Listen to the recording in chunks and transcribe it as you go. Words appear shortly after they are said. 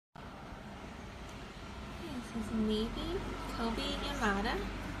is maybe Kobe Yamada.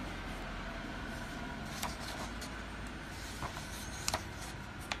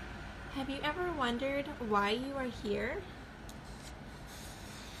 Have you ever wondered why you are here?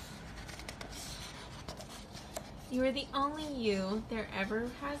 You are the only you there ever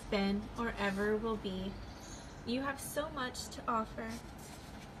has been or ever will be. You have so much to offer.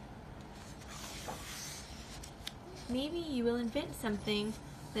 Maybe you will invent something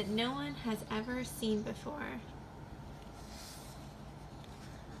that no one has ever seen before.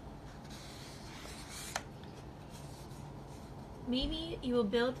 Maybe you will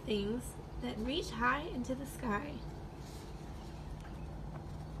build things that reach high into the sky.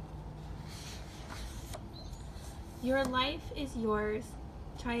 Your life is yours.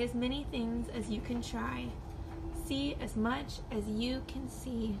 Try as many things as you can try. See as much as you can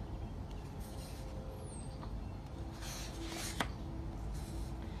see.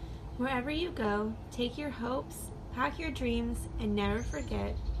 Wherever you go, take your hopes, pack your dreams, and never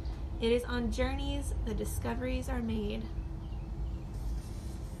forget, it is on journeys the discoveries are made.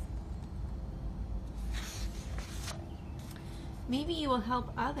 Maybe you will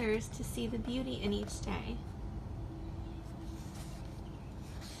help others to see the beauty in each day.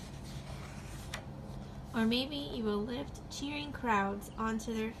 Or maybe you will lift cheering crowds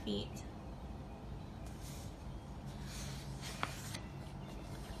onto their feet.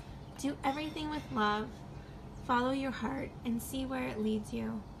 Do everything with love, follow your heart, and see where it leads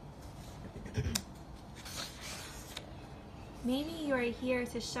you. Maybe you are here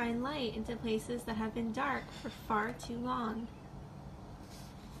to shine light into places that have been dark for far too long.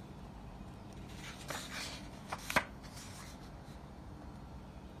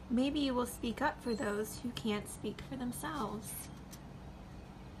 Maybe you will speak up for those who can't speak for themselves.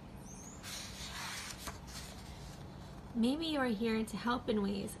 Maybe you are here to help in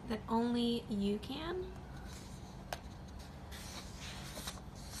ways that only you can.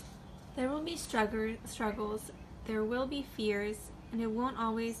 There will be struggles, there will be fears, and it won't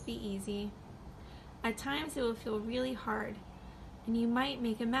always be easy. At times it will feel really hard, and you might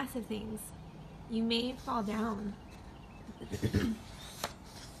make a mess of things. You may fall down.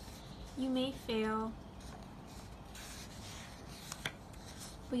 You may fail.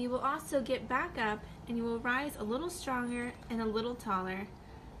 But you will also get back up and you will rise a little stronger and a little taller,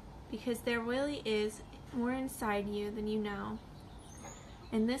 because there really is more inside you than you know.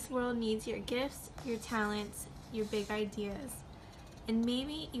 And this world needs your gifts, your talents, your big ideas. And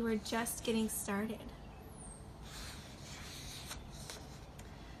maybe you are just getting started.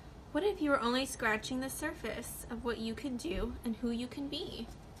 What if you were only scratching the surface of what you can do and who you can be?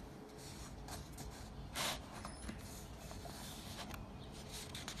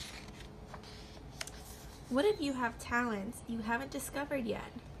 What if you have talents you haven't discovered yet?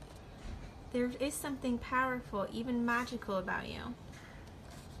 There is something powerful, even magical about you.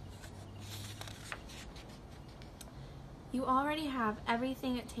 You already have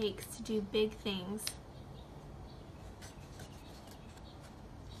everything it takes to do big things.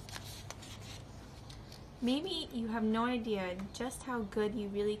 Maybe you have no idea just how good you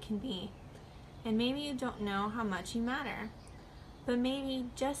really can be, and maybe you don't know how much you matter. But maybe,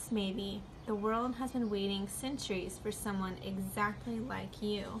 just maybe, the world has been waiting centuries for someone exactly like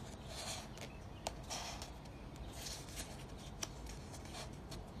you.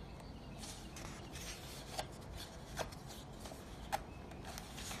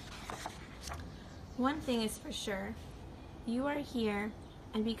 One thing is for sure, you are here,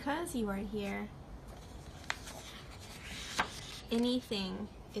 and because you are here, anything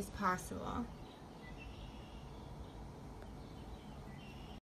is possible.